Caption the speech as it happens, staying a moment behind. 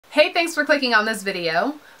Hey, thanks for clicking on this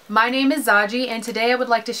video. My name is Zaji, and today I would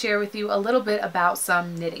like to share with you a little bit about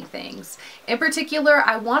some knitting things. In particular,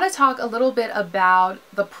 I want to talk a little bit about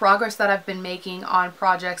the progress that I've been making on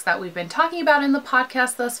projects that we've been talking about in the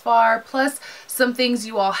podcast thus far, plus some things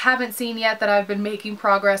you all haven't seen yet that I've been making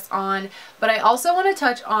progress on. But I also want to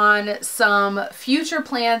touch on some future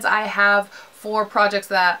plans I have for projects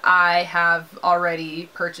that I have already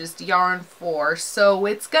purchased yarn for. So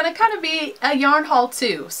it's gonna kind of be a yarn haul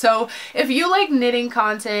too. So if you like knitting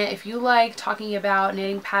content, if you like talking about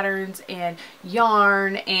knitting patterns and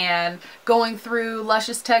yarn and going through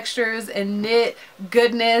luscious textures and knit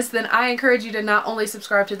goodness, then I encourage you to not only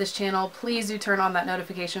subscribe to this channel, please do turn on that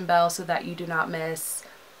notification bell so that you do not miss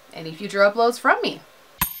any future uploads from me.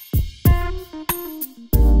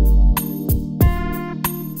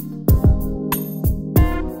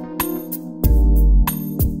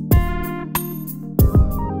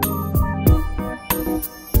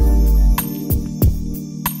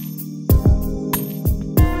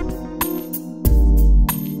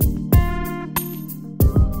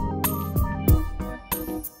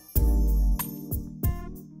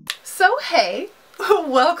 So hey,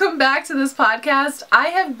 welcome back to this podcast. I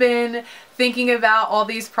have been thinking about all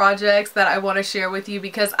these projects that I want to share with you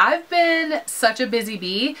because I've been such a busy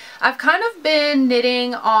bee. I've kind of been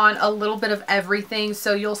knitting on a little bit of everything,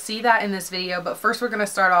 so you'll see that in this video, but first we're going to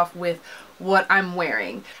start off with what I'm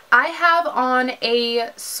wearing. I have on a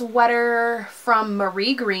sweater from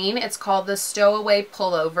Marie Green. It's called the Stowaway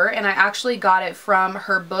Pullover, and I actually got it from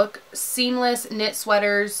her book Seamless Knit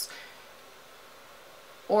Sweaters,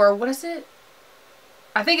 or what is it?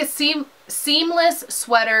 I think it's Seamless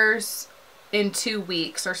Sweaters in 2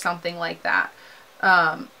 weeks or something like that.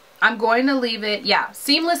 I'm going to leave it, yeah,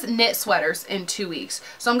 Seamless Knit Sweaters in 2 weeks.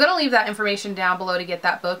 So I'm going to leave that information down below to get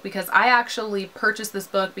that book, because I actually purchased this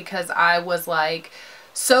book because I was like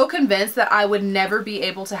so convinced that I would never be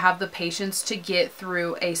able to have the patience to get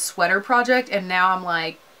through a sweater project, and now I'm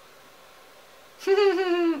like,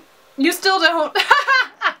 you still don't.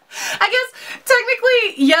 I guess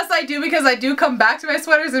technically, yes, I do, because I do come back to my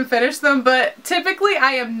sweaters and finish them, but typically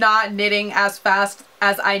I am not knitting as fast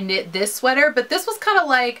as I knit this sweater. But this was kind of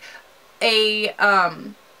like a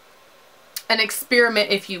an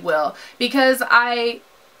experiment, if you will, because I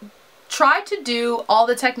tried to do all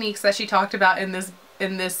the techniques that she talked about in this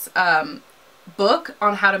book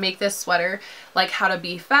on how to make this sweater, like how to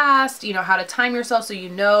be fast, you know, how to time yourself so you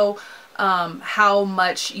know how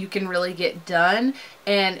much you can really get done.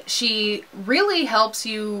 And she really helps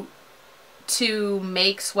you to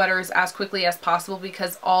make sweaters as quickly as possible,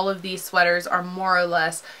 because all of these sweaters are more or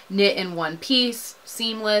less knit in one piece,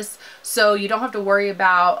 seamless, so you don't have to worry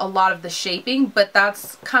about a lot of the shaping. But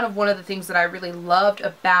that's kind of one of the things that I really loved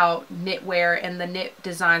about knitwear, and the knit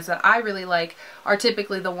designs that I really like are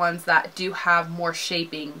typically the ones that do have more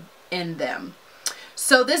shaping in them.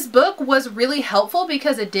 So this book was really helpful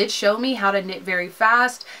because it did show me how to knit very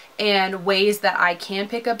fast and ways that I can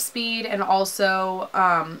pick up speed, and also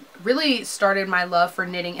really started my love for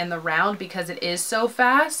knitting in the round because it is so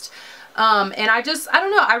fast. And I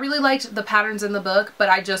don't know, I really liked the patterns in the book, but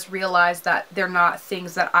I just realized that they're not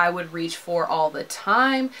things that I would reach for all the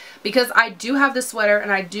time, because I do have this sweater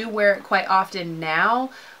and I do wear it quite often now,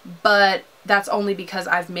 but that's only because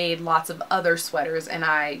I've made lots of other sweaters and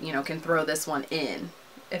I, you know, can throw this one in.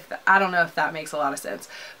 I don't know if that makes a lot of sense,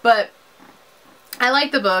 but I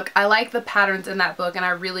like the book. I like the patterns in that book, and I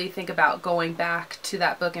really think about going back to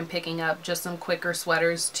that book and picking up just some quicker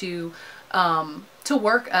sweaters to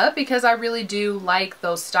work up, because I really do like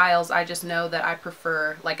those styles. I just know that I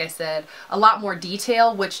prefer, like I said, a lot more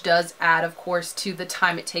detail, which does add, of course, to the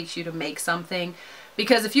time it takes you to make something.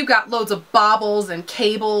 Because if you've got loads of bobbles and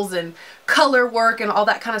cables and color work and all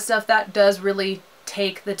that kind of stuff, that does really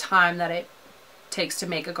take the time that it takes to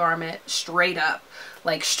make a garment straight up.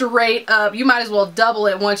 Like straight up. You might as well double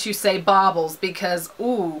it once you say bobbles, because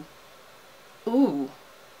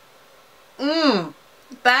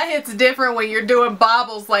that hits different when you're doing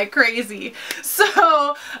bobbles like crazy.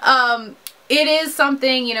 So it is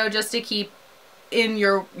something, you know, just to keep in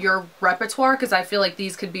your repertoire, because I feel like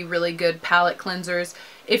these could be really good palette cleansers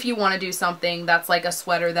if you want to do something that's like a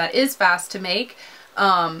sweater that is fast to make,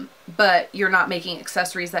 but you're not making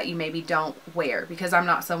accessories that you maybe don't wear, because I'm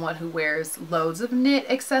not someone who wears loads of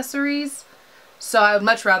knit accessories, so I would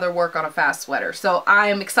much rather work on a fast sweater. So I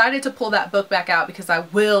am excited to pull that book back out, because I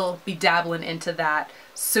will be dabbling into that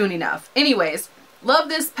soon enough. Anyways, love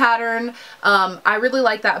this pattern. I really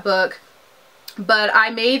like that book. But I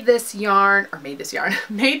made this yarn, made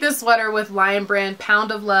this sweater with Lion Brand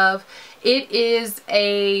Pound of Love. It is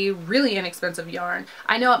a really inexpensive yarn.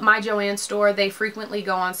 I know at my Joann store, they frequently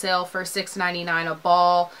go on sale for $6.99 a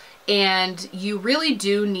ball. And you really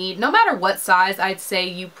do need, no matter what size, I'd say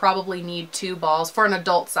you probably need 2 balls. For an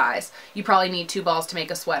adult size, you probably need 2 balls to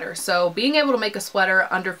make a sweater. So being able to make a sweater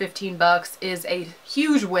under 15 bucks is a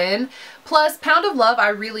huge win. Plus, Pound of Love, I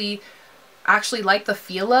really actually like the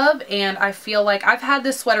feel of, and I feel like I've had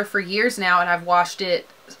this sweater for years now and I've washed it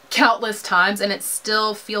countless times and it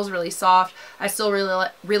still feels really soft. I still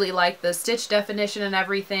really like the stitch definition and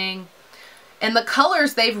everything. And the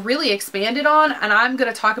colors they've really expanded on, and I'm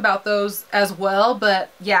going to talk about those as well.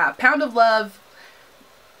 But yeah, Pound of Love,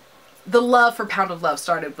 the love for Pound of Love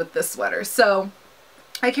started with this sweater. So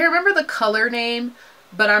I can't remember the color name,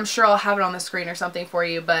 but I'm sure I'll have it on the screen or something for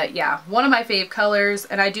you. But yeah, one of my fave colors,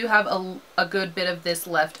 and I do have a good bit of this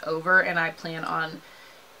left over, and I plan on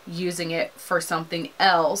using it for something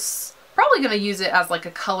else. Probably going to use it as like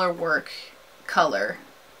a color work color.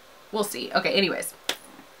 We'll see. Okay, anyways.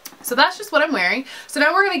 So that's just what I'm wearing. So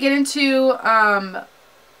now we're going to get into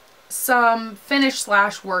some finish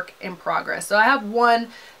 / work in progress. So I have one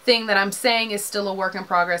thing that I'm saying is still a work in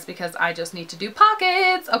progress because I just need to do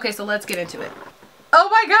pockets. Okay, so let's get into it. Oh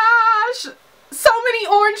my gosh! So many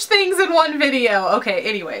orange things in one video. Okay,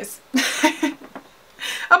 anyways.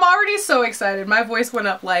 I'm already so excited. My voice went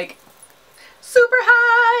up like super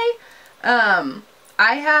high.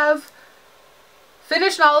 I have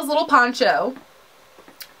finished Nala's little poncho.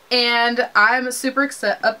 And I'm super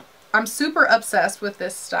obsessed with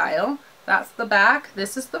this style. That's the back.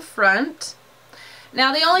 This is the front.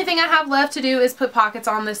 Now the only thing I have left to do is put pockets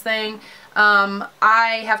on this thing.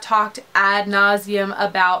 I have talked ad nauseum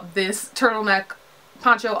about this turtleneck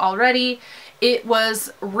poncho already. It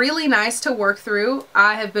was really nice to work through.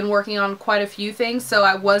 I have been working on quite a few things, so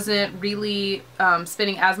I wasn't really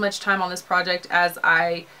spending as much time on this project as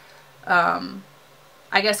I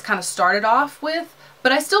guess kind of started off with.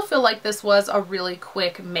 But I still feel like this was a really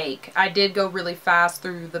quick make. I did go really fast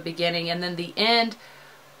through the beginning, and then the end,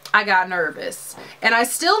 I got nervous. And I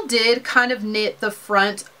still did kind of knit the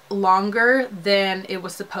front longer than it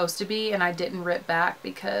was supposed to be, and I didn't rip back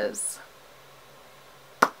because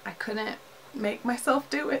I couldn't make myself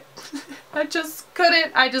do it. I just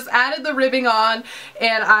couldn't. I just added the ribbing on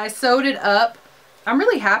and I sewed it up. I'm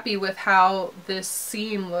really happy with how this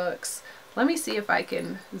seam looks. Let me see if I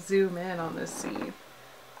can zoom in on this seam.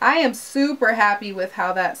 I am super happy with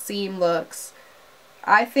how that seam looks.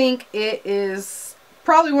 I think it is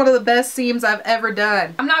probably one of the best seams I've ever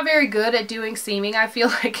done. I'm not very good at doing seaming. I feel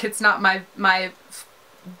like it's not my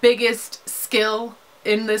biggest skill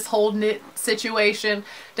in this whole knit situation.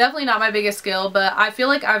 Definitely not my biggest skill, but I feel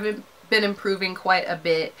like I've been improving quite a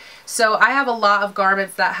bit. So I have a lot of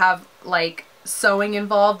garments that have like sewing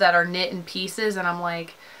involved that are knit in pieces, and I'm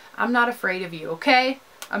like, I'm not afraid of you, okay?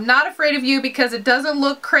 I'm not afraid of you because it doesn't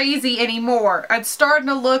look crazy anymore. It's starting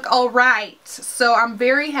to look alright. So I'm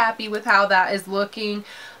very happy with how that is looking.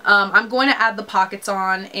 I'm going to add the pockets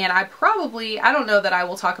on, and I don't know that I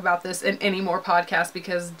will talk about this in any more podcasts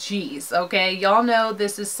because geez, okay? Y'all know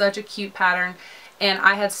this is such a cute pattern and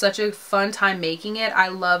I had such a fun time making it. I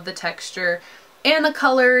love the texture and the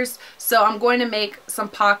colors. So I'm going to make some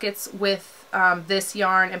pockets with this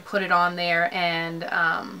yarn and put it on there, and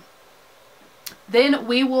then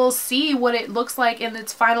we will see what it looks like in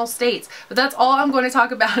its final states. But that's all I'm going to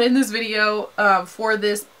talk about in this video for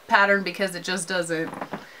this pattern because it just doesn't,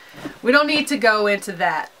 we don't need to go into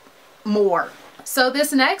that more. So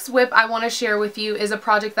this next whip I want to share with you is a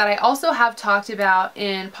project that I also have talked about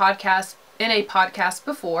in a podcast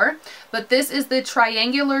before, but this is the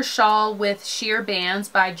triangular shawl with sheer bands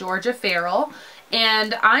by Georgia Farrell.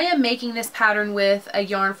 And I am making this pattern with a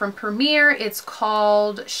yarn from Premier. It's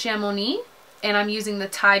called CHAMONIX, and I'm using the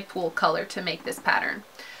Tide Pool color to make this pattern.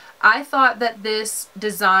 I thought that this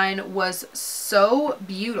design was so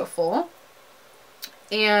beautiful,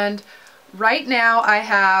 and right now I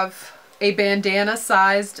have a bandana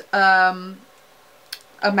sized amount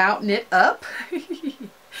knit up.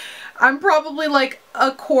 I'm probably like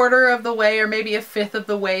a quarter of the way or maybe a fifth of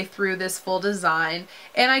the way through this full design,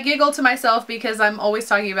 and I giggle to myself because I'm always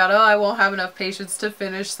talking about, oh, I won't have enough patience to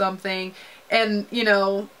finish something, and you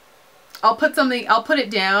know, I'll put it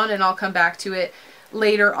down and I'll come back to it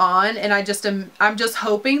later on, and I'm just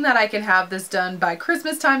hoping that I can have this done by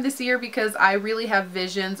Christmas time this year because I really have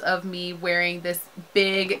visions of me wearing this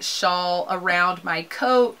big shawl around my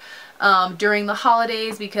coat during the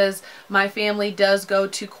holidays, because my family does go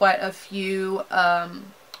to quite a few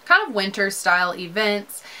kind of winter style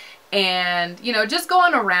events, and you know, just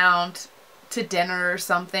going around to dinner or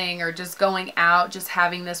something, or just going out, just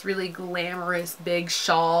having this really glamorous big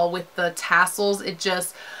shawl with the tassels. It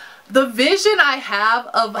just, the vision I have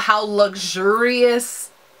of how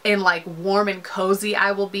luxurious and like warm and cozy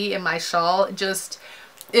I will be in my shawl just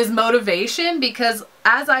is motivation, because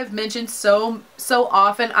as I've mentioned so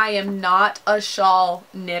often, I am not a shawl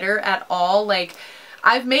knitter at all. Like,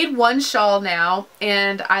 I've made one shawl now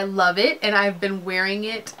and I love it and I've been wearing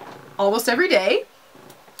it almost every day,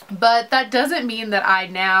 but that doesn't mean that I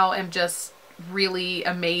now am just really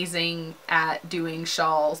amazing at doing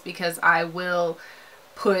shawls, because I will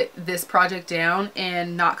put this project down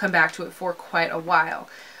and not come back to it for quite a while.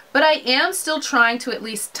 But I am still trying to at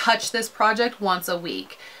least touch this project once a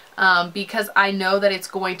week, because I know that it's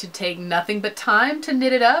going to take nothing but time to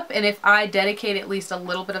knit it up. And if I dedicate at least a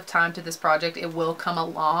little bit of time to this project, it will come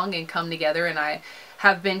along and come together. And I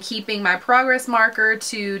have been keeping my progress marker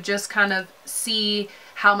to just kind of see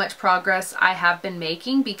how much progress I have been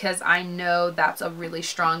making, because I know that's a really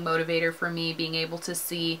strong motivator for me, being able to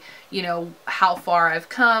see, you know, how far I've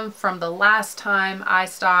come from the last time I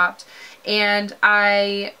stopped. And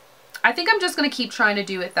I think I'm just going to keep trying to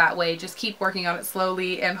do it that way. Just keep working on it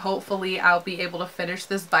slowly, and hopefully I'll be able to finish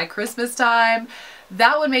this by Christmas time.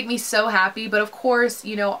 That would make me so happy. But of course,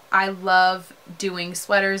 you know, I love doing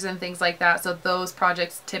sweaters and things like that, so those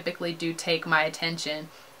projects typically do take my attention.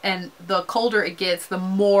 And the colder it gets, the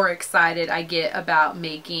more excited I get about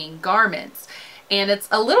making garments. And it's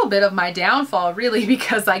a little bit of my downfall, really,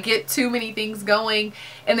 because I get too many things going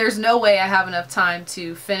and there's no way I have enough time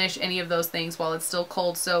to finish any of those things while it's still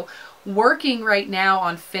cold. So working right now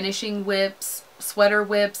on finishing whips, sweater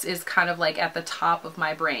whips, is kind of like at the top of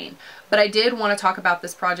my brain. But I did want to talk about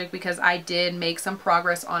this project because I did make some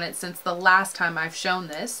progress on it since the last time I've shown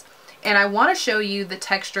this. And I want to show you the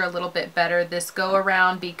texture a little bit better this go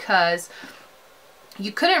around, because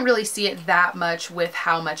you couldn't really see it that much with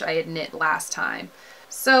how much I had knit last time.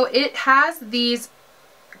 So it has these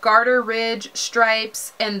garter ridge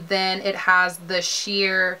stripes, and then it has the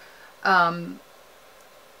sheer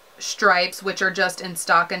stripes, which are just in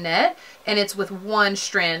stockinette, and it's with one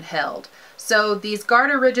strand held. So these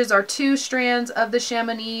garter ridges are 2 strands of the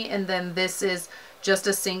Chamonix, and then this is just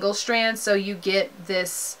a single strand, so you get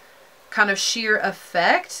this kind of sheer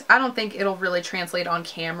effect. I don't think it'll really translate on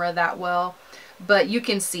camera that well, but you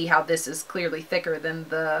can see how this is clearly thicker than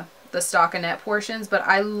the stockinette portions. But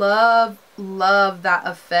I love that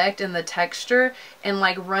effect and the texture, and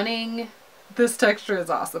like running this texture is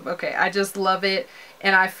awesome. Okay, I just love it,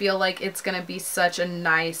 and I feel like it's gonna be such a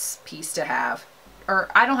nice piece to have. Or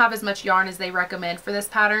I don't have as much yarn as they recommend for this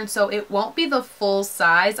pattern, so it won't be the full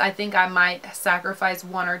size. I think I might sacrifice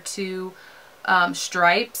 1 or 2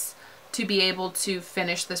 stripes to be able to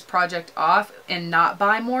finish this project off and not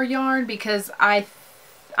buy more yarn, because I'm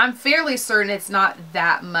fairly certain it's not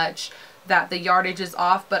that much that the yardage is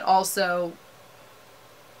off, but also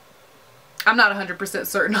I'm not 100%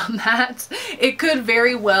 certain on that. It could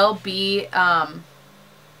very well be that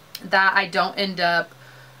I don't end up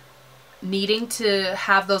needing to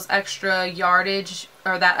have those extra yardage,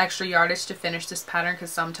 or that extra yardage, to finish this pattern,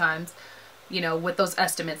 because sometimes, you know, with those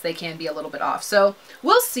estimates, they can be a little bit off. So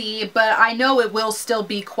we'll see, but I know it will still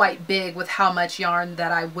be quite big with how much yarn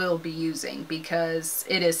that I will be using, because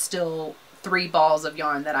it is still 3 balls of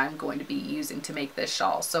yarn that I'm going to be using to make this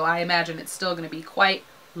shawl. So I imagine it's still going to be quite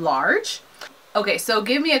large. Okay, so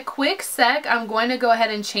give me a quick sec. I'm going to go ahead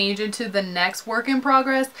and change into the next work in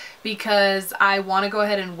progress, because I want to go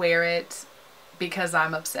ahead and wear it because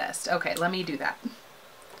I'm obsessed. Okay, let me do that.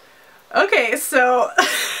 Okay, so I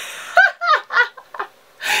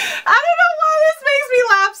don't know why this makes me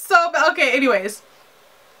laugh so bad. Okay, anyways.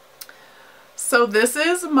 So this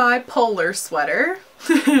is my polar sweater.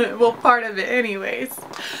 Well, part of it anyways.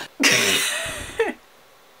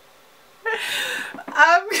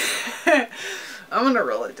 I'm gonna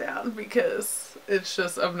roll it down because it's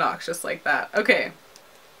just obnoxious like that. Okay.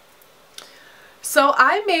 So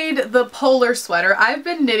I made the polar sweater. I've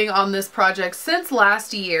been knitting on this project since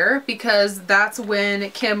last year, because that's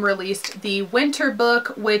when Kim released the winter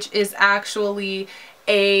book, which is actually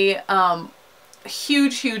a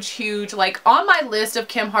huge, like on my list of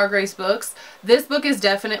Kim Hargreaves books, this book is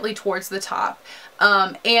definitely towards the top.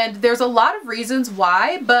 And there's a lot of reasons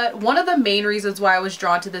why, but one of the main reasons why I was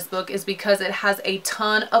drawn to this book is because it has a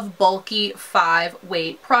ton of bulky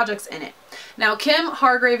 5-weight projects in it. Now, Kim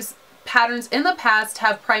Hargreaves patterns in the past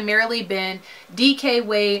have primarily been DK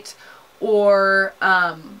weight or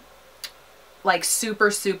like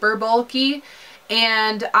super bulky,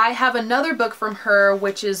 and I have another book from her,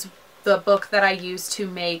 which is the book that I used to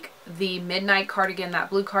make the midnight cardigan, that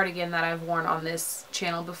blue cardigan that I've worn on this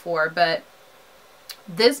channel before. But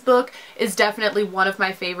This book is definitely one of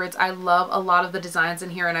my favorites. I love a lot of the designs in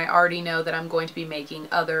here, and I already know that I'm going to be making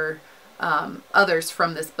others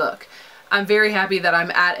from this book. I'm very happy that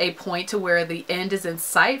I'm at a point to where the end is in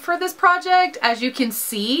sight for this project. As you can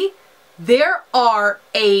see, there are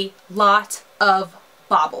a lot of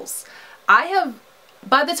bobbles.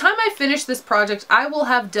 By the time I finish this project, I will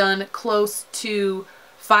have done close to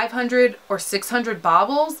 500 or 600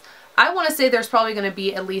 bobbles. I want to say there's probably going to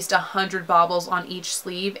be at least 100 bobbles on each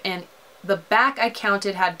sleeve, and the back I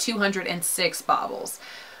counted had 206 bobbles.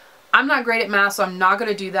 I'm not great at math, so I'm not going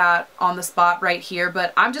to do that on the spot right here,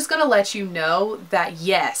 but I'm just going to let you know that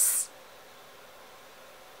yes,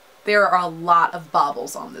 there are a lot of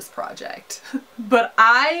bobbles on this project. But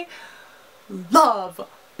I love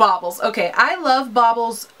bobbles. Okay, I love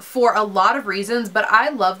bobbles for a lot of reasons, but I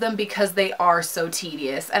love them because they are so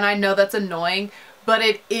tedious. And I know that's annoying, but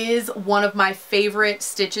it is one of my favorite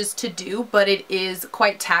stitches to do, but it is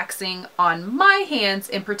quite taxing on my hands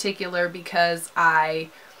in particular because I,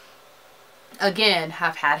 again,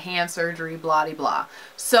 have had hand surgery, blah, blah, blah.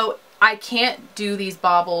 So I can't do these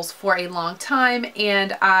bobbles for a long time,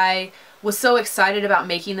 and I was so excited about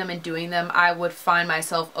making them and doing them, I would find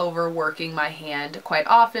myself overworking my hand quite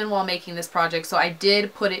often while making this project. So I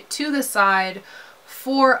did put it to the side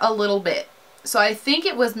for a little bit. So I think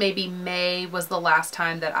it was maybe May was the last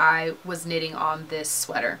time that I was knitting on this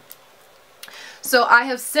sweater. So I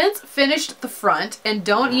have since finished the front, and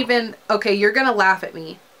don't even, okay, you're gonna laugh at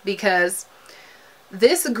me because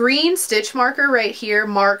this green stitch marker right here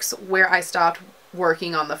marks where I stopped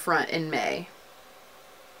working on the front in May.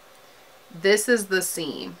 This is the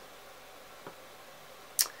seam.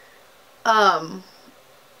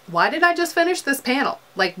 Why did I just finish this panel?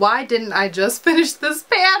 Like, why didn't I just finish this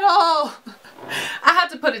panel? I had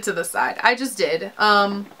to put it to the side. I just did.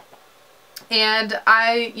 And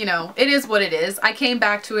you know, it is what it is. I came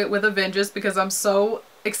back to it with a vengeance because I'm so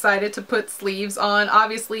excited to put sleeves on.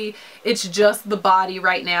 Obviously, it's just the body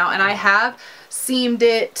right now, and I have seamed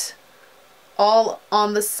it all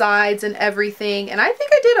on the sides and everything, and I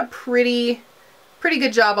think I did a pretty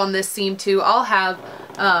good job on this seam too. I'll have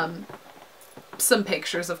some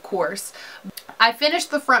pictures, of course. I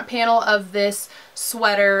finished the front panel of this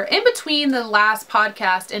sweater in between the last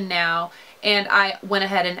podcast and now, and I went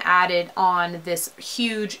ahead and added on this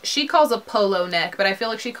huge, she calls a polo neck, but I feel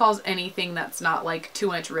like she calls anything that's not like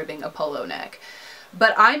 2-inch ribbing a polo neck.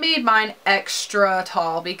 But I made mine extra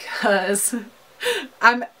tall because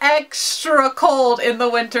I'm extra cold in the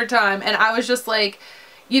winter time, and I was just like,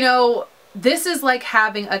 you know, this is like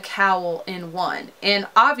having a cowl in one, and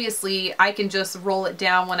obviously I can just roll it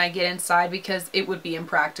down when I get inside because it would be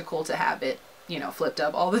impractical to have it, you know, flipped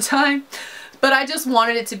up all the time. But I just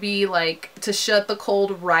wanted it to be like, to shut the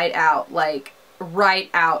cold right out, like right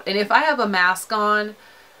out. And if I have a mask on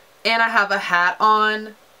and I have a hat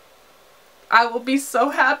on, I will be so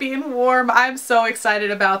happy and warm. I'm so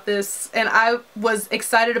excited about this, and I was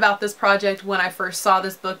excited about this project when I first saw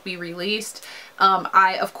this book be released.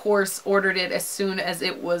 I, of course, ordered it as soon as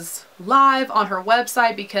it was live on her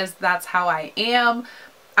website because that's how I am.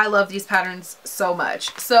 I love these patterns so much.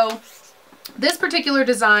 So this particular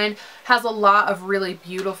design has a lot of really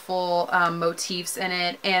beautiful motifs in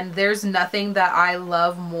it, and there's nothing that I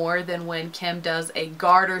love more than when Kim does a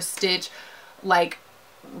garter stitch, like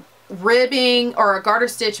ribbing, or a garter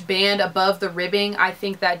stitch band above the ribbing. I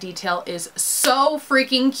think that detail is so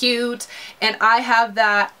freaking cute, and I have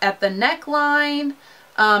that at the neckline,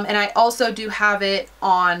 and I also do have it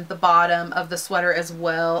on the bottom of the sweater as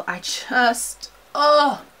well. I just,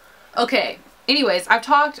 oh, okay. Anyways, I've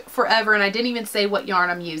talked forever and I didn't even say what yarn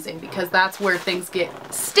I'm using because that's where things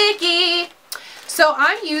get sticky. So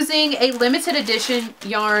I'm using a limited edition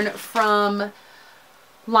yarn from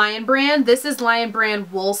Lion Brand. This is Lion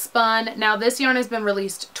Brand Wool Spun. Now this yarn has been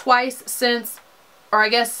released twice since, or I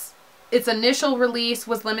guess its initial release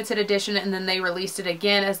was limited edition and then they released it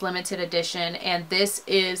again as limited edition, and this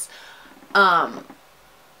is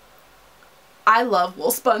I love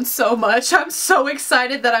wool spun so much. I'm so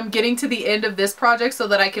excited that I'm getting to the end of this project so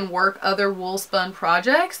that I can work other wool spun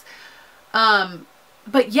projects.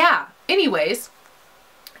 But yeah, anyways,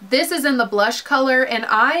 this is in the blush color, and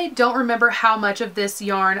I don't remember how much of this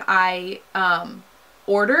yarn I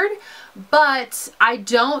ordered, but I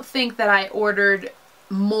don't think that I ordered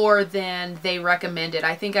more than they recommended.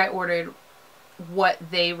 I think I ordered what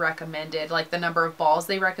they recommended, like the number of balls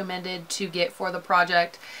they recommended to get for the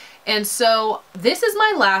project. And so this is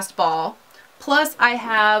my last ball, plus I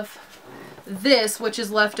have this, which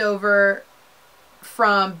is left over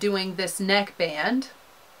from doing this neckband.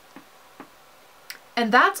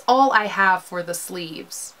 And that's all I have for the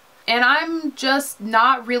sleeves. and I'm just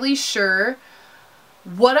not really sure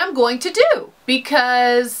what I'm going to do,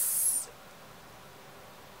 because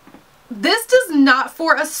this does not,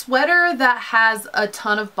 for a sweater that has a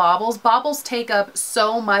ton of bobbles, bobbles take up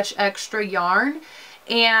so much extra yarn,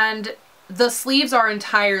 and the sleeves are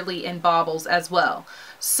entirely in bobbles as well.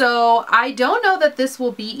 So I don't know that this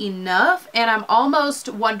will be enough, and I'm almost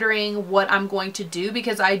wondering what I'm going to do,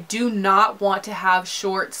 because I do not want to have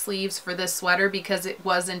short sleeves for this sweater because it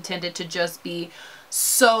was intended to just be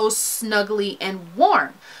so snuggly and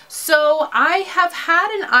warm. So I have had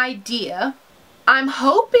an idea. I'm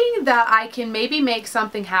hoping that I can maybe make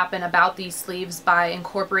something happen about these sleeves by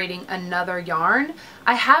incorporating another yarn.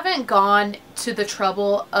 I haven't gone to the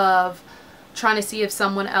trouble of trying to see if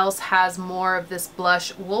someone else has more of this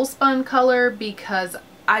blush wool spun color, because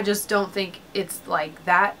I just don't think it's like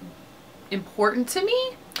that important to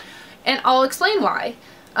me, and I'll explain why.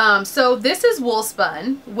 So this is wool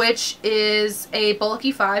spun, which is a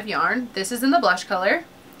bulky 5 yarn. This is in the blush color,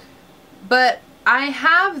 but I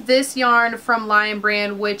have this yarn from Lion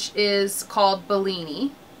Brand, which is called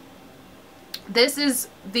Bellini. This is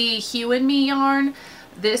the Hue and Me yarn.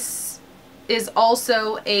 This is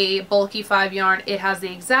also a bulky 5 yarn. It has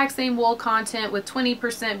the exact same wool content, with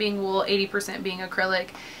 20% being wool, 80% being acrylic,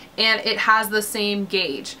 and it has the same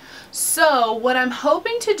gauge. So what I'm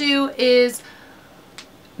hoping to do is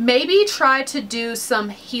maybe try to do some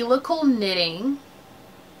helical knitting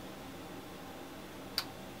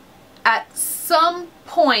at some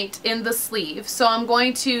point in the sleeve. So I'm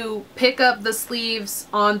going to pick up the sleeves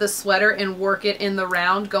on the sweater and work it in the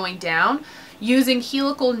round going down using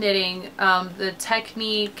helical knitting. The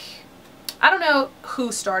technique, I don't know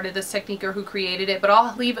who started this technique or who created it, but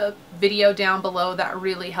I'll leave a video down below that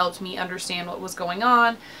really helped me understand what was going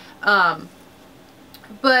on.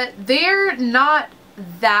 But they're not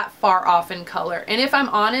that far off in color, and if I'm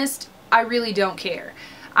honest, I really don't care.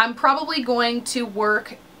 I'm probably going to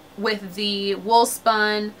work with the wool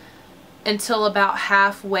spun until about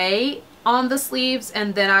halfway on the sleeves,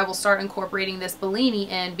 and then I will start incorporating this Bellini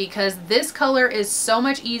in, because this color is so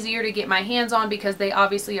much easier to get my hands on, because they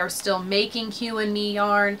obviously are still making Hue and Me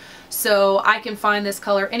yarn, so I can find this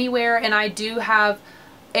color anywhere. And I do have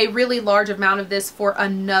a really large amount of this for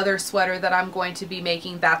another sweater that I'm going to be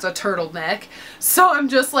making. That's a turtleneck. So I'm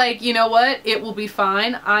just like, you know what, it will be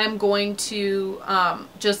fine. I'm going to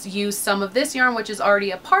just use some of this yarn, which is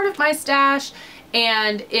already a part of my stash.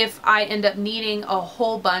 And if I end up needing a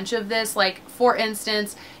whole bunch of this, like for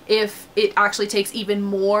instance, if it actually takes even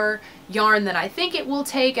more yarn than I think it will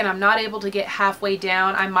take and I'm not able to get halfway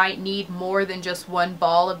down, I might need more than just one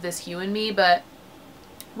ball of this Hue and Me, but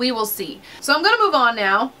we will see. So I'm going to move on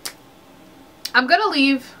now. I'm going to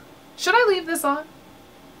leave, should I leave this on?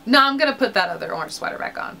 No, I'm going to put that other orange sweater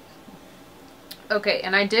back on. Okay,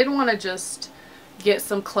 and I did want to just get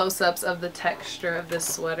some close-ups of the texture of this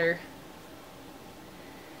sweater.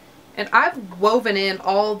 And I've woven in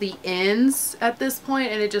all the ends at this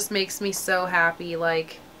point, and it just makes me so happy.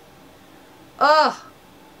 Like, oh,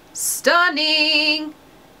 stunning!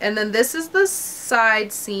 And then this is the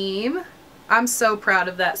side seam. I'm so proud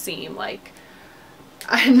of that seam. Like,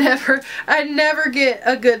 I never get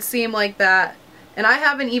a good seam like that. And I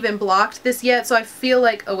haven't even blocked this yet, so I feel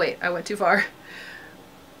like, oh wait, I went too far.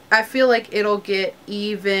 I feel like it'll get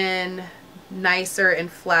even nicer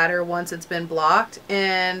and flatter once it's been blocked,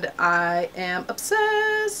 and I am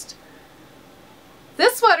obsessed.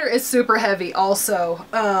 This sweater is super heavy also.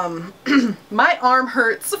 My arm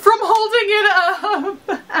hurts from holding it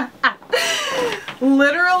up.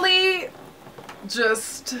 Literally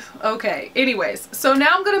just, okay. Anyways, so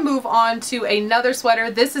now I'm gonna move on to another sweater.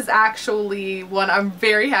 This is actually one I'm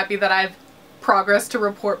very happy that I've progressed to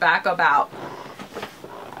report back about.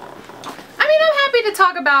 I mean, I'm happy to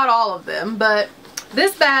talk about all of them, but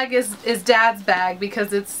this bag is Dad's bag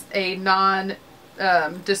because it's a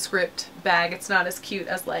non-descript bag. It's not as cute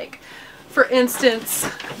as, like, for instance,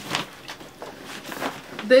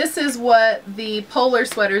 this is what the polar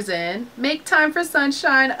sweater's in. Make time for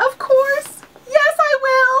sunshine. Of course. Yes, I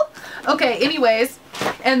will. Okay, anyways,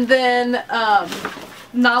 and then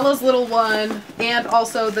Nala's little one and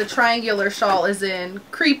also the triangular shawl is in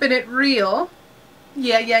Creepin' It Real.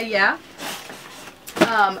 Yeah, yeah, yeah.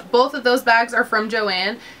 Both of those bags are from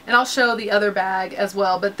Joann, and I'll show the other bag as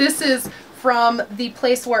well, but this is from the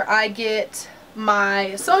place where I get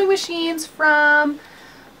my sewing machines from,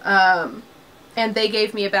 and they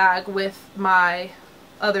gave me a bag with my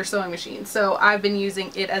other sewing machine, so I've been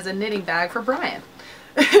using it as a knitting bag for Brian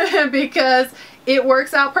because it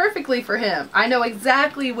works out perfectly for him. I know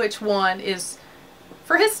exactly which one is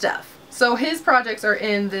for his stuff, so his projects are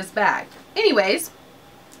in this bag. Anyways,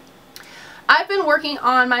 I've been working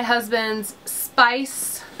on my husband's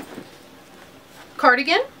Spice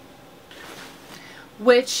cardigan,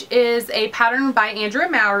 which is a pattern by Andrew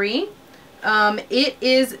Mowry. It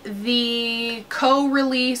is the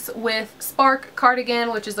co-release with Spark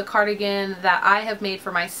cardigan, which is a cardigan that I have made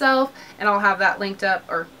for myself, and I'll have that linked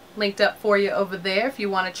up for you over there if you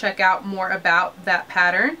want to check out more about that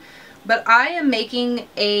pattern. But I am making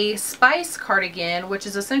a Spice cardigan, which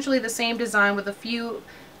is essentially the same design with a few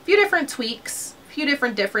different tweaks, few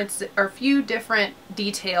different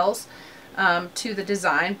details to the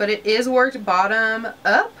design, but it is worked bottom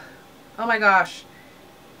up. Oh my gosh.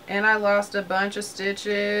 And I lost a bunch of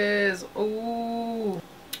stitches. Ooh.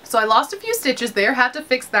 So I lost a few stitches there, had to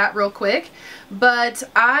fix that real quick, but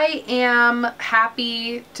I am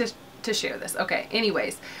happy to share this. Okay,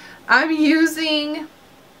 anyways, I'm using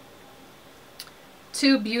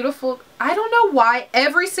two beautiful, I don't know why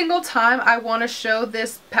every single time I want to show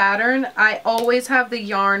this pattern, I always have the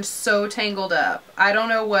yarn so tangled up. I don't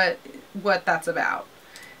know what that's about.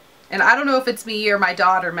 And I don't know if it's me or my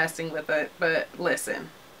daughter messing with it, but listen,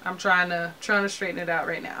 I'm trying to straighten it out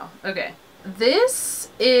right now. Okay. This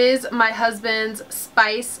is my husband's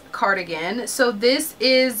Spice cardigan. So this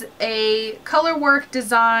is a color work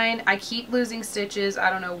design. I keep losing stitches. I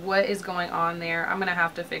don't know what is going on there. I'm gonna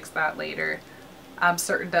have to fix that later. I'm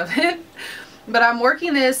certain of it. But I'm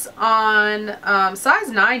working this on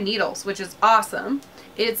size 9 needles, which is awesome.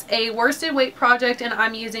 It's a worsted weight project, and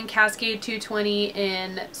I'm using Cascade 220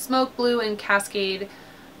 in Smoke Blue and Cascade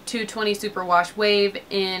 220 Superwash Wave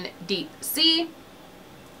in Deep Sea.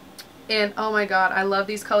 And oh my god, I love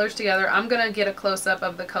these colors together. I'm gonna get a close-up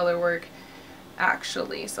of the color work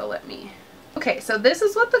actually, so let me. Okay, so this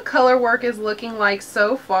is what the color work is looking like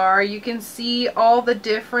so far. You can see all the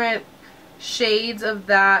different shades of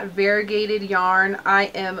that variegated yarn. I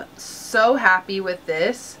am so happy with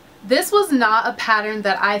this. This was not a pattern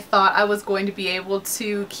that I thought I was going to be able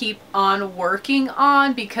to keep on working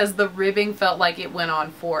on because the ribbing felt like it went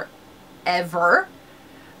on forever.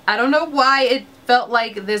 I don't know why it felt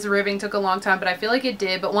like this ribbing took a long time, but I feel like it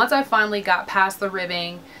did. But once I finally got past the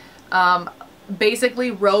ribbing, basically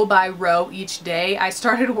row by row each day, I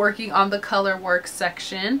started working on the color work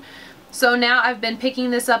section. So now I've been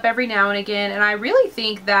picking this up every now and again, and I really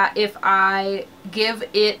think that if I give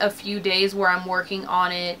it a few days where I'm working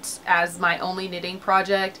on it as my only knitting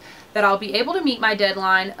project, that I'll be able to meet my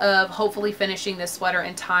deadline of hopefully finishing this sweater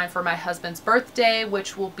in time for my husband's birthday,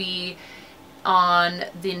 which will be on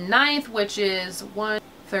the 9th, which is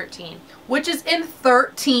 1/13, which is in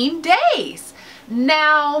 13 days.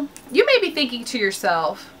 Now, you may be thinking to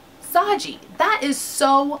yourself, Zaji, that is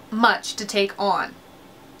so much to take on.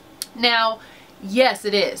 Now, yes,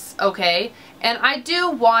 it is, okay? And I do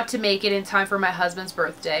want to make it in time for my husband's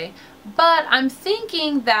birthday, but I'm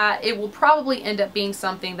thinking that it will probably end up being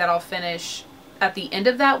something that I'll finish at the end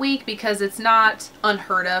of that week, because it's not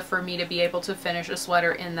unheard of for me to be able to finish a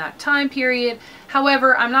sweater in that time period.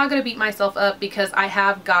 However, I'm not going to beat myself up because I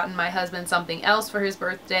have gotten my husband something else for his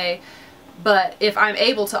birthday. But if I'm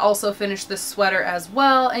able to also finish this sweater as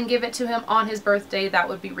well and give it to him on his birthday, that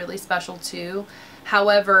would be really special too.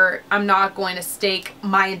 However, I'm not going to stake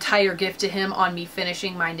my entire gift to him on me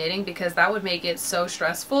finishing my knitting, because that would make it so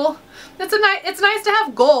stressful. It's nice to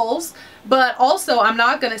have goals, but also I'm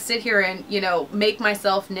not going to sit here and, you know, make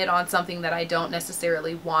myself knit on something that I don't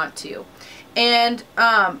necessarily want to. And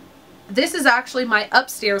this is actually my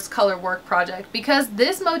upstairs color work project, because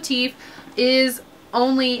this motif is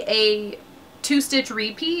only a 2-stitch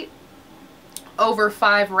repeat over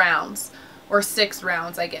 5 rounds, or 6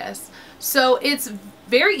 rounds, I guess. So it's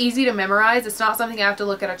very easy to memorize. It's not something I have to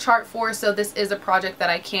look at a chart for, so this is a project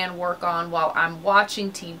that I can work on while I'm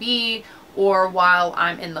watching TV or while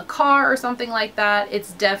I'm in the car or something like that.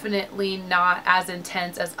 It's definitely not as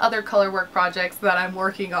intense as other color work projects that I'm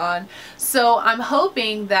working on. So I'm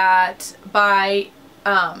hoping that by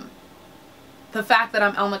the fact that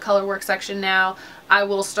I'm on the color work section now, I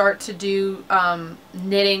will start to do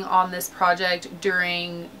knitting on this project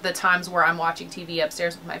during the times where I'm watching TV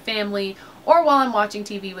upstairs with my family, or while I'm watching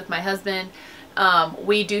TV with my husband.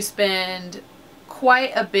 We do spend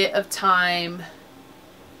quite a bit of time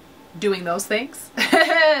doing those things.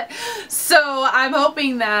 So I'm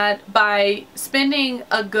hoping that by spending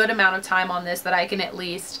a good amount of time on this, that I can at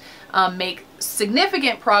least make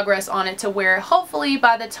significant progress on it, to where hopefully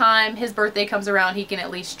by the time his birthday comes around, he can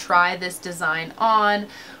at least try this design on.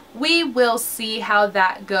 We will see how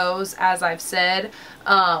that goes. As I've said,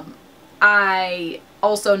 I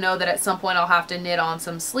also know that at some point I'll have to knit on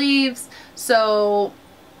some sleeves, so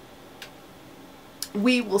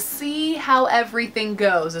we will see how everything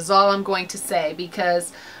goes is all I'm going to say,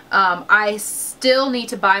 because I still need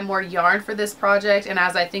to buy more yarn for this project, and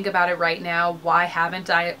as I think about it right now, why haven't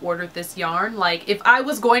I ordered this yarn? Like, if I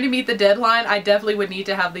was going to meet the deadline, I definitely would need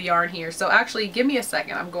to have the yarn here. So actually, give me a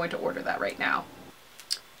second. I'm going to order that right now.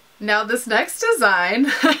 Now this next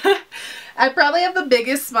design, I probably have the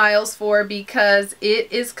biggest smiles for because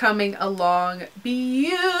it is coming along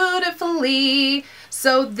beautifully.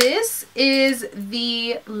 So this is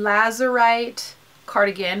the Lazurite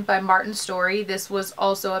cardigan by Martin Story. This was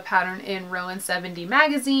also a pattern in Rowan 70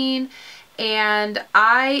 magazine, and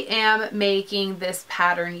I am making this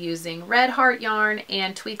pattern using Red Heart yarn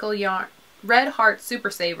and Twinkle yarn. Red Heart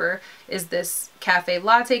Super Saver is this cafe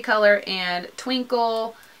latte color, and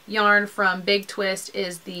Twinkle yarn from Big Twist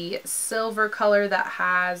is the silver color that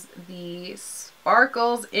has the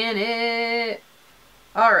sparkles in it.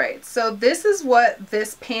 Alright, so this is what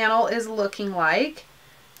this panel is looking like.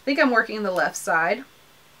 I think I'm working the left side.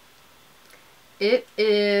 It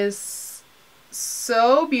is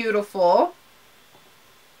so beautiful.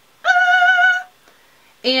 Ah!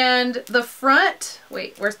 And the front,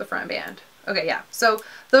 wait, where's the front band? Okay, yeah. So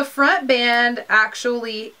the front band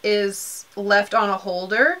actually is left on a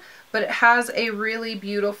holder, but it has a really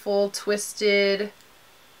beautiful twisted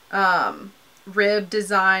rib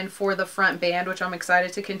design for the front band, which I'm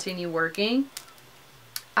excited to continue working.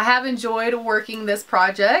 I have enjoyed working this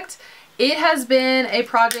project. It has been a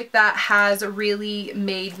project that has really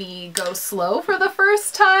made me go slow for the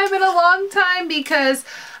first time in a long time, because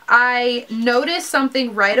I noticed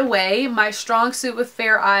something right away. My strong suit with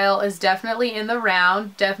Fair Isle is definitely in the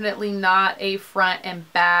round, definitely not a front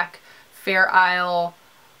and back Fair Isle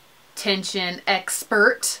tension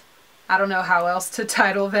expert. I don't know how else to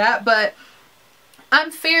title that, but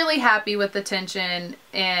I'm fairly happy with the tension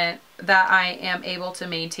and that I am able to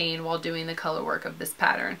maintain while doing the color work of this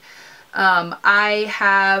pattern. I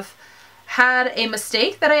have had a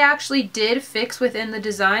mistake that I actually did fix within the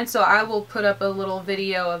design, so I will put up a little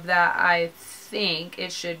video of that. I think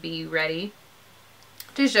it should be ready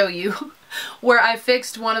to show you where I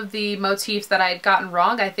fixed one of the motifs that I had gotten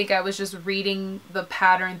wrong. I think I was just reading the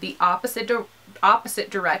pattern the opposite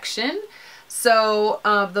direction. So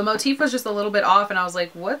the motif was just a little bit off, and I was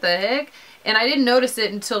like, what the heck? And I didn't notice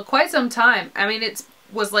it until quite some time. I mean, it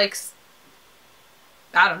was like,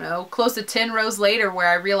 I don't know, close to 10 rows later where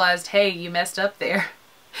I realized, hey, you messed up there.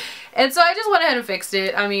 And so I just went ahead and fixed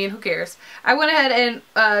it. I mean, who cares? I went ahead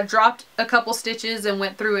and dropped a couple stitches and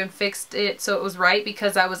went through and fixed it so it was right,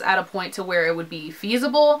 because I was at a point to where it would be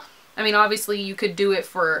feasible. I mean, obviously you could do it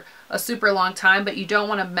for a super long time, but you don't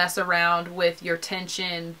want to mess around with your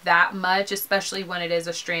tension that much, especially when it is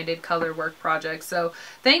a stranded color work project. So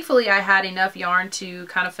thankfully I had enough yarn to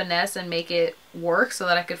kind of finesse and make it work so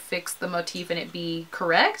that I could fix the motif and it be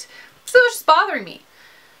correct. So it was just bothering me.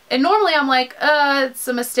 And normally I'm like, it's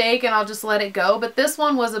a mistake and I'll just let it go. But this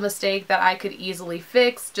one was a mistake that I could easily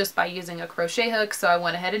fix just by using a crochet hook. So I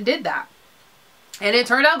went ahead and did that. And it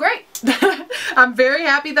turned out great. I'm very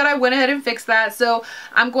happy that I went ahead and fixed that. So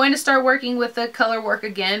I'm going to start working with the color work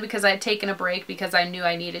again, because I had taken a break because I knew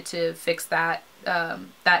I needed to fix that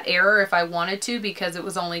that error if I wanted to, because it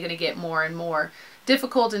was only going to get more and more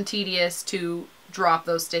difficult and tedious to drop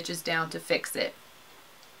those stitches down to fix it.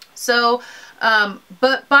 So,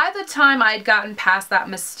 but by the time I had gotten past that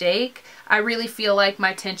mistake, I really feel like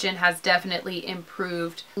my tension has definitely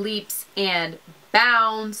improved leaps and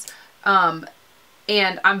bounds.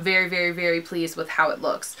 And I'm very, very, very pleased with how it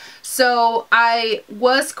looks. So I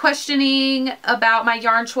was questioning about my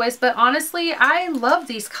yarn choice, but honestly, I love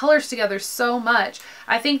these colors together so much.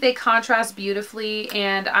 I think they contrast beautifully,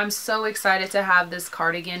 and I'm so excited to have this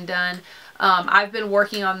cardigan done. I've been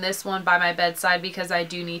working on this one by my bedside because I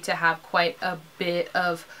do need to have quite a bit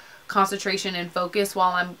of concentration and focus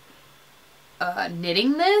while I'm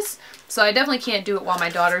knitting this. So I definitely can't do it while my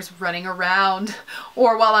daughter's running around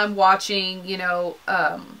or while I'm watching, you know,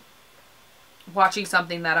 watching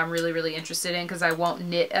something that I'm really, really interested in, because I won't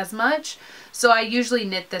knit as much. So I usually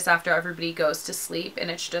knit this after everybody goes to sleep,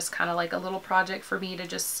 and it's just kind of like a little project for me to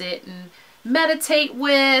just sit and meditate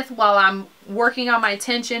with while I'm working on my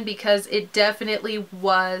tension, because it definitely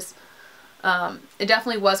was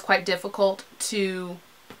quite difficult to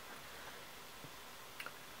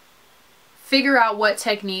figure out what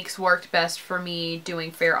techniques worked best for me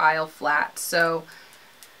doing Fair Isle flat. So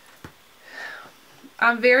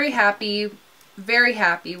I'm very happy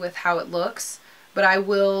with how it looks, but I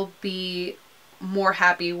will be more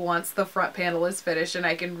happy once the front panel is finished and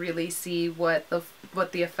I can really see what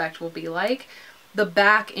the effect will be like. The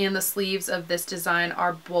back and the sleeves of this design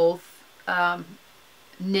are both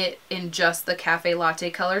knit in just the Cafe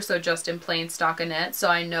Latte color, so just in plain stockinette. So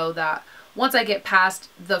I know that once I get past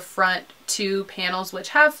the front 2 panels, which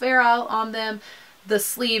have Fair Isle on them, the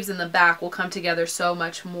sleeves and the back will come together so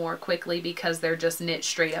much more quickly because they're just knit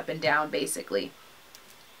straight up and down basically.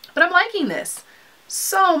 But I'm liking this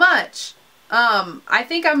so much. I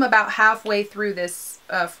think I'm about halfway through this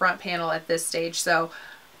front panel at this stage, so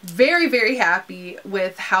very, very happy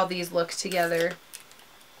with how these look together.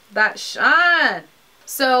 That shine!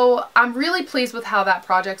 So I'm really pleased with how that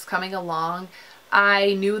project's coming along.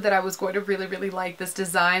 I knew that I was going to really, really like this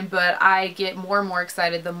design, but I get more and more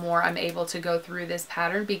excited the more I'm able to go through this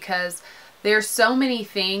pattern, because there's so many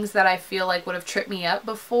things that I feel like would have tripped me up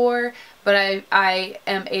before, but I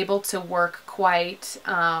am able to work quite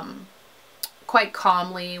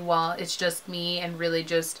calmly while it's just me, and really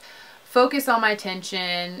just focus on my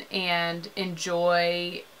tension and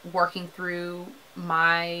enjoy working through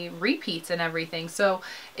my repeats and everything. So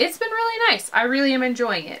it's been really nice. I really am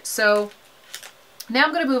enjoying it. So now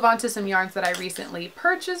I'm going to move on to some yarns that I recently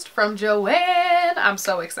purchased from Joann. I'm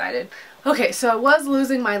so excited. Okay, so I was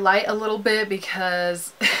losing my light a little bit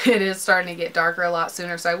because it is starting to get darker a lot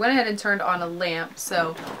sooner. So I went ahead and turned on a lamp.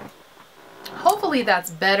 So hopefully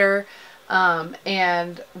that's better.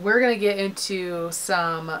 And we're going to get into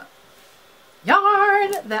some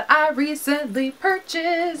yarn that I recently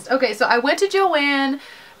purchased. Okay, so I went to Joann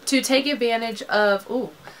to take advantage of,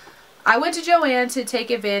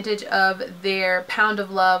 their Pound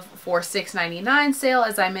of Love for $6.99 sale,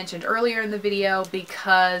 as I mentioned earlier in the video,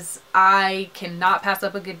 because I cannot pass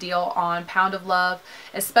up a good deal on Pound of Love,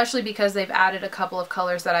 especially because they've added a couple of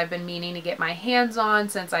colors that I've been meaning to get my hands on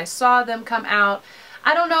since I saw them come out.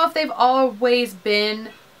 I don't know if they've always been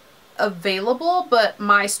available, but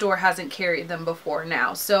my store hasn't carried them before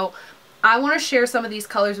now. So I want to share some of these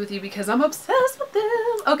colors with you because I'm obsessed with them.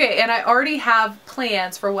 Okay, and I already have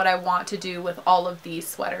plans for what I want to do with all of these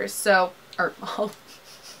sweaters. So,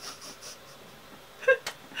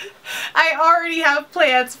 I already have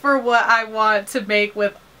plans for what I want to make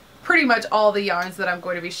with pretty much all the yarns that I'm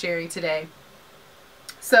going to be sharing today.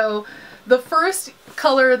 So the first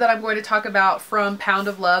color that I'm going to talk about from Pound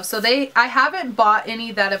of Love, so I haven't bought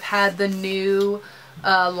any that have had the new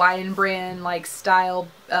Lion Brand like style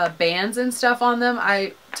bands and stuff on them.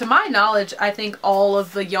 To my knowledge, I think all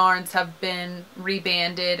of the yarns have been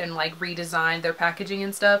rebanded and like redesigned, their packaging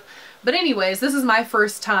and stuff. But anyways, this is my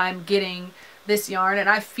first time getting this yarn, and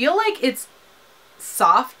I feel like it's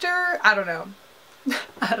softer. I don't know.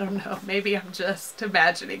 I don't know. Maybe I'm just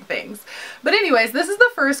imagining things. But anyways, this is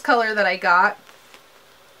the first color that I got.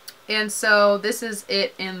 And so this is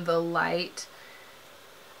it in the light.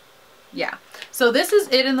 Yeah. So this is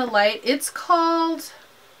it in the light. It's called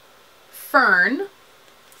Fern.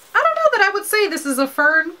 I don't know that I would say this is a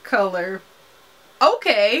fern color.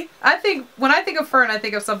 Okay. When I think of fern, I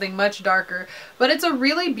think of something much darker. But it's a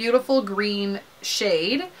really beautiful green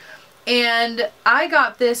shade. And I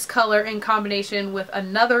got this color in combination with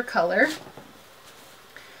another color,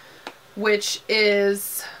 which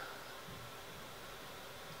is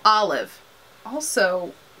olive.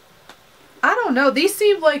 Also, I don't know, these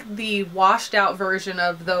seem like the washed out version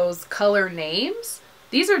of those color names.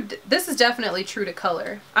 This is definitely true to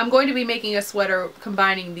color. I'm going to be making a sweater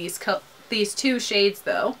combining these two shades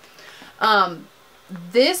though.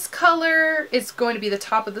 This color is going to be the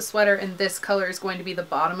top of the sweater, and this color is going to be the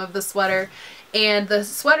bottom of the sweater. And the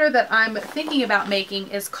sweater that I'm thinking about making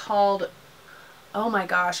is called, oh my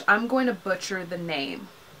gosh, I'm going to butcher the name.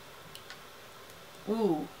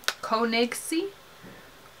 Ooh, Konigsi?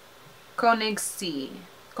 Konigsi.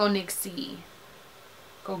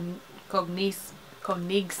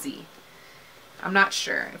 I'm not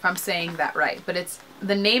sure if I'm saying that right, but it's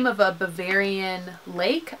the name of a Bavarian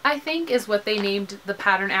lake, I think, is what they named the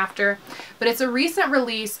pattern after. But it's a recent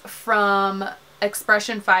release from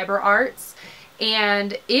Expression Fiber Arts,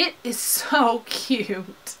 and it is so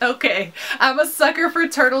cute. Okay, I'm a sucker for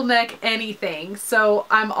turtleneck anything, so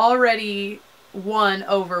I'm already won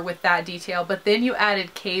over with that detail. But then you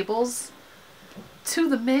added cables to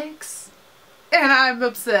the mix, and I'm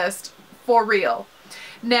obsessed, for real.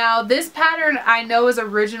 Now, this pattern I know is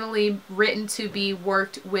originally written to be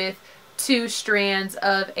worked with 2 strands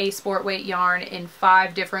of a sport weight yarn in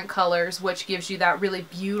 5 different colors, which gives you that really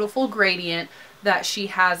beautiful gradient that she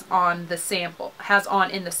has on the sample,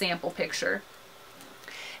 in the sample picture.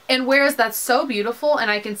 And whereas that's so beautiful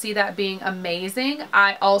and I can see that being amazing,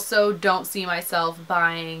 I also don't see myself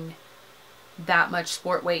buying that much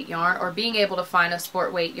sport weight yarn or being able to find a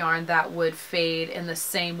sport weight yarn that would fade in the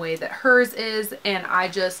same way that hers is. And I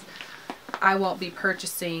just, I won't be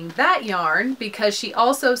purchasing that yarn because she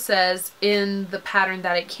also says in the pattern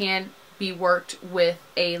that it can be worked with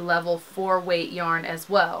a level 4 weight yarn as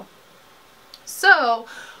well. So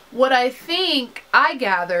what I think I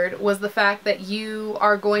gathered was the fact that you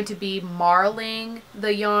are going to be marling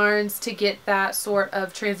the yarns to get that sort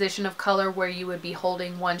of transition of color where you would be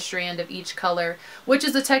holding one strand of each color, which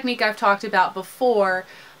is a technique I've talked about before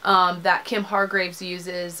that Kim Hargreaves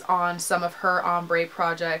uses on some of her ombre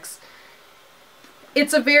projects.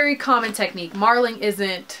 It's a very common technique. Marling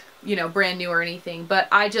isn't, you know, brand new or anything, but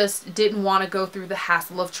I just didn't want to go through the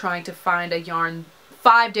hassle of trying to find a yarn,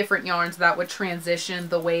 5 different yarns that would transition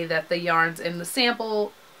the way that the yarns in the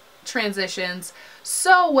sample transitions.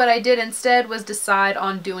 So what I did instead was decide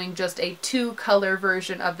on doing just a 2-color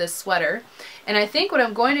version of this sweater. And I think what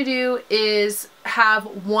I'm going to do is have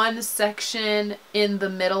one section in the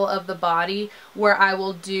middle of the body where I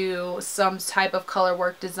will do some type of color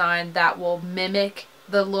work design that will mimic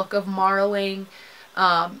the look of marling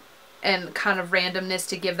and kind of randomness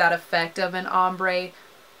to give that effect of an ombre,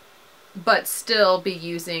 but still be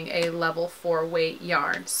using a level 4 weight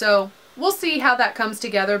yarn. So we'll see how that comes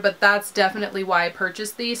together, but that's definitely why I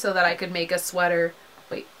purchased these, so that I could make a sweater,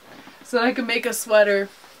 so that I could make a sweater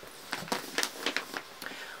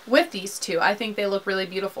with these two. I think they look really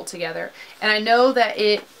beautiful together. And I know that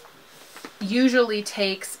it usually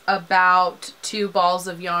takes about 2 balls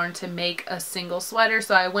of yarn to make a single sweater,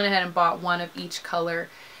 so I went ahead and bought one of each color.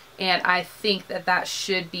 And I think that that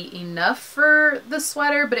should be enough for the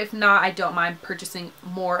sweater, but if not, I don't mind purchasing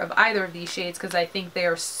more of either of these shades because I think they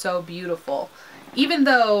are so beautiful. Even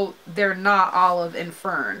though they're not olive and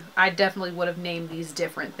fern, I definitely would have named these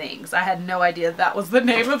different things. I had no idea that was the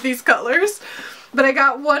name of these colors. But I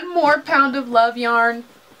got one more pound of love yarn,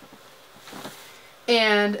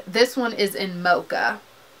 and this one is in Mocha,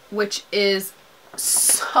 which is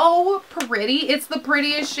so pretty. It's the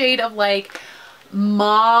prettiest shade of like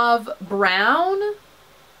mauve brown.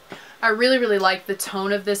 I really, really like the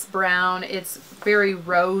tone of this brown. It's very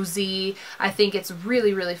rosy. I think it's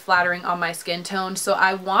really, really flattering on my skin tone. So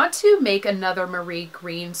I want to make another Marie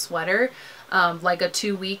Green sweater, like a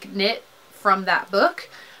 2-week knit from that book,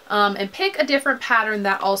 and pick a different pattern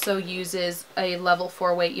that also uses a level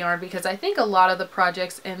 4 weight yarn, because I think a lot of the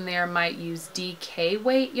projects in there might use DK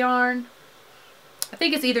weight yarn. I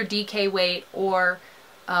think it's either DK weight or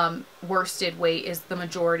worsted weight is the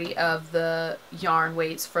majority of the yarn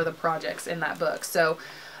weights for the projects in that book. So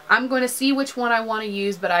I'm going to see which one I want to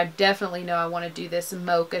use, but I definitely know I want to do this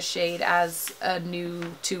Mocha shade as a new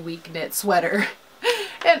 2-week knit sweater.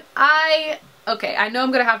 And I know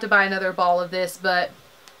I'm going to have to buy another ball of this, but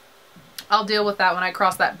I'll deal with that when I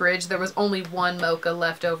cross that bridge. There was only one Mocha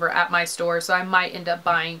left over at my store, so I might end up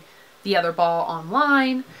buying the other ball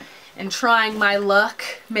online and trying my luck,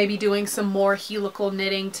 maybe doing some more helical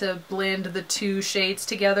knitting to blend the 2 shades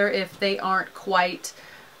together if they aren't quite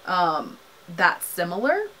that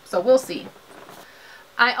similar. So we'll see.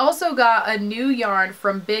 I also got a new yarn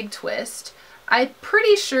from Big Twist. I'm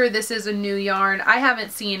pretty sure this is a new yarn. I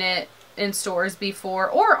haven't seen it in stores before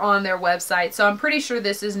or on their website, so I'm pretty sure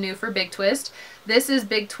this is new for Big Twist. This is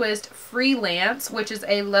Big Twist Freelance, which is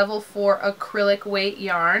a level 4 acrylic weight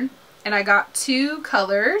yarn. And I got 2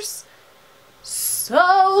 colors.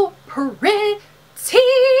 So pretty.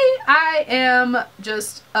 I am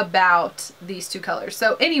just about these 2 colors.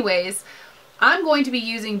 So anyways, I'm going to be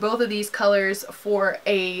using both of these colors for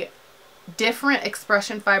a different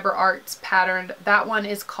Expression Fiber Arts pattern. That one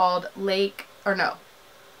is called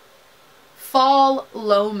Fall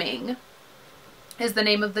Loaming is the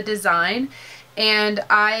name of the design. And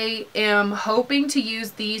I am hoping to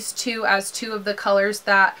use these 2 as 2 of the colors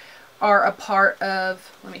that are a part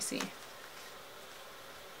of, let me see.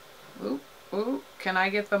 Ooh, can I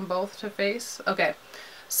get them both to face? Okay.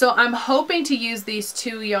 So I'm hoping to use these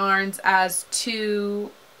 2 yarns as 2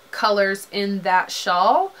 colors in that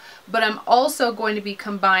shawl, but I'm also going to be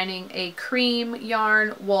combining a cream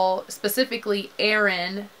yarn, well, specifically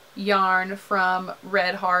Aran yarn from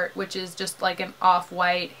Red Heart, which is just like an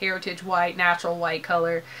off-white, heritage white, natural white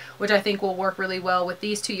color, which I think will work really well with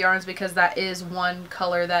these 2 yarns because that is one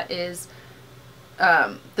color that is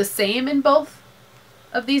the same in both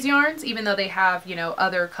of these yarns, even though they have, you know,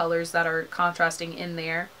 other colors that are contrasting in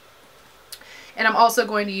there. And I'm also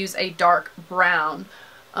going to use a dark brown.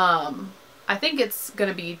 I think it's going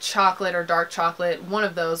to be chocolate or dark chocolate, one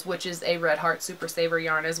of those, which is a Red Heart Super Saver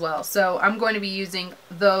yarn as well. So I'm going to be using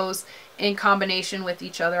those in combination with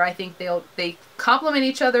each other. I think they complement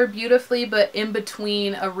each other beautifully, but in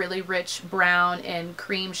between a really rich brown and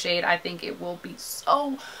cream shade, I think it will be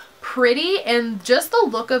so pretty, and just the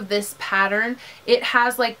look of this pattern, it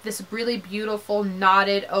has like this really beautiful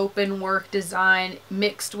knotted open work design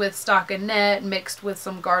mixed with stockinette, mixed with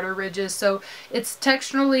some garter ridges. So it's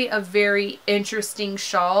texturally a very interesting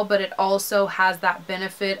shawl, but it also has that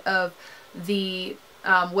benefit of the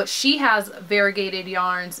what she has, variegated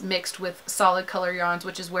yarns mixed with solid color yarns,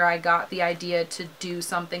 which is where I got the idea to do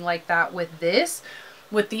something like that with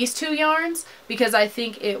these two yarns, because I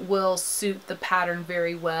think it will suit the pattern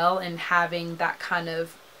very well, and having that kind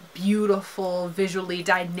of beautiful, visually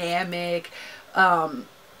dynamic,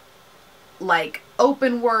 like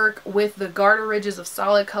open work with the garter ridges of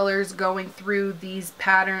solid colors going through these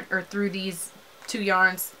through these two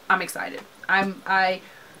yarns. I'm excited.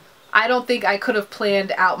 I don't think I could have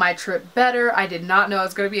planned out my trip better. I did not know I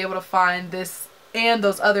was going to be able to find this and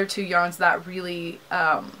those other two yarns that really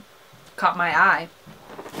caught my eye.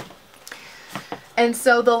 And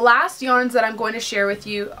so the last yarns that I'm going to share with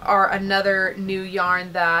you are another new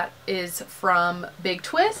yarn that is from Big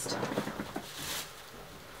Twist.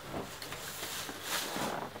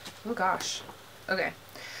 Oh gosh. Okay.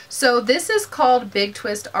 So this is called Big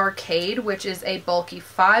Twist Arcade, which is a bulky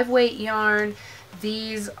 5-weight yarn.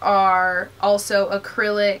 These are also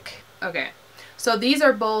acrylic. Okay, so these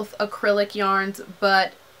are both acrylic yarns,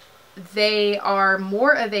 but they are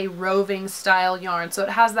more of a roving style yarn. So it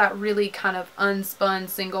has that really kind of unspun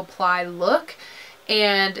single ply look,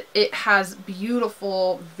 and it has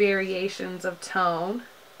beautiful variations of tone.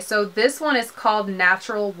 So this one is called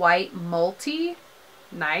Natural White Multi.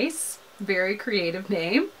 Nice, very creative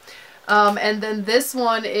name. And then this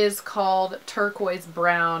one is called Turquoise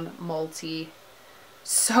Brown Multi.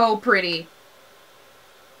 So pretty.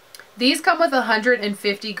 These come with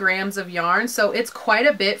 150 grams of yarn, so it's quite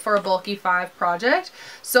a bit for a bulky 5 project.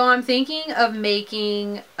 So I'm thinking of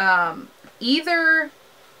making either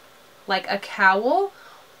like a cowl,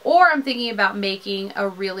 or I'm thinking about making a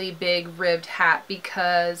really big ribbed hat,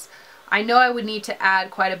 because I know I would need to add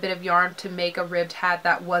quite a bit of yarn to make a ribbed hat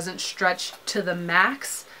that wasn't stretched to the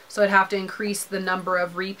max. So I'd have to increase the number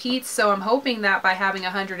of repeats. So I'm hoping that by having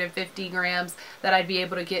 150 grams that I'd be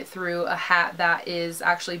able to get through a hat that is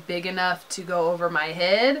actually big enough to go over my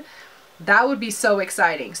head. That would be so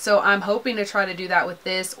exciting. So I'm hoping to try to do that with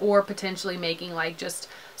this, or potentially making like just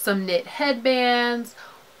some knit headbands,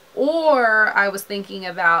 or I was thinking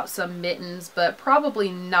about some mittens, but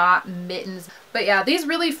probably not mittens. But yeah, these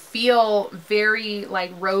really feel very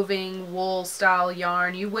like roving wool style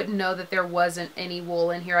yarn. You wouldn't know that there wasn't any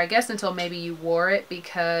wool in here, I guess, until maybe you wore it,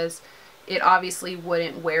 because it obviously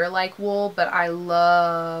wouldn't wear like wool. But I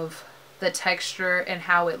love the texture and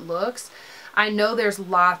how it looks. I know there's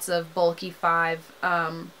lots of bulky 5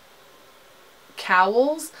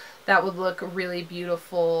 cowls that would look really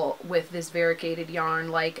beautiful with this variegated yarn.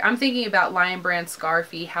 Like, I'm thinking about Lion Brand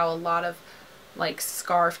Scarfy, how a lot of like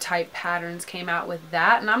scarf type patterns came out with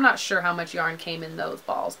that, and I'm not sure how much yarn came in those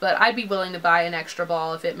balls, but I'd be willing to buy an extra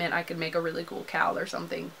ball if it meant I could make a really cool cowl or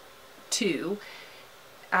something too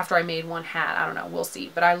after I made one hat. I don't know, we'll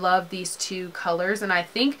see. But I love these two colors, and I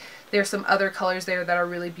think there's some other colors there that are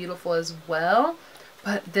really beautiful as well.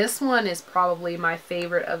 But this one is probably my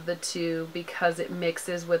favorite of the two, because it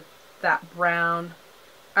mixes with that brown.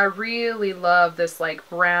 I really love this like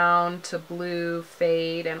brown to blue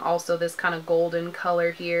fade, and also this kind of golden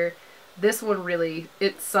color here. This one really,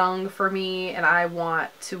 it sung for me, and I want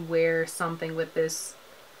to wear something with this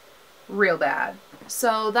real bad.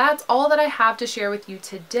 So that's all that I have to share with you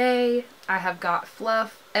today. I have got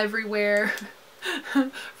fluff everywhere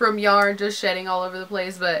from yarn just shedding all over the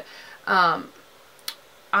place, but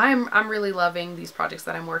I'm really loving these projects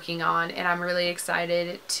that I'm working on, and I'm really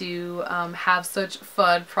excited to have such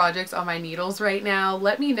fun projects on my needles right now.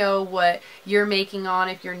 Let me know what you're making on,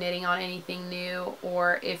 if you're knitting on anything new,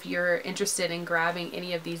 or if you're interested in grabbing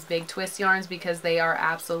any of these Big Twist yarns, because they are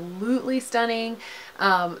absolutely stunning.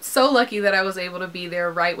 So lucky that I was able to be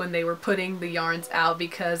there right when they were putting the yarns out,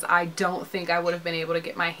 because I don't think I would have been able to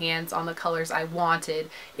get my hands on the colors I wanted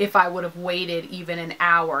if I would have waited even an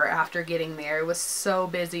hour after getting there. It was so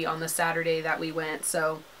busy on the Saturday that we went,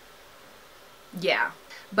 so yeah.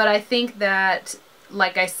 But I think that,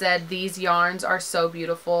 like I said, these yarns are so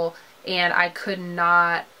beautiful, and I could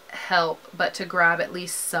not help but to grab at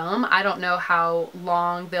least some. I don't know how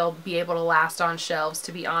long they'll be able to last on shelves,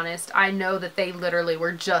 to be honest. I know that they literally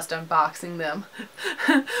were just unboxing them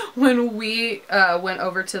when we went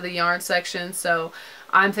over to the yarn section, so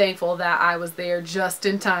I'm thankful that I was there just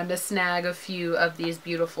in time to snag a few of these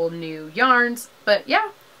beautiful new yarns. But yeah,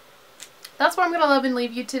 that's where I'm gonna love and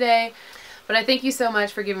leave you today. But I thank you so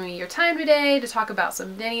much for giving me your time today to talk about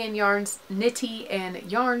some knitty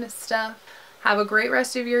and yarn stuff. Have a great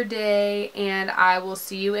rest of your day, and I will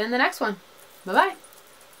see you in the next one. Bye-bye.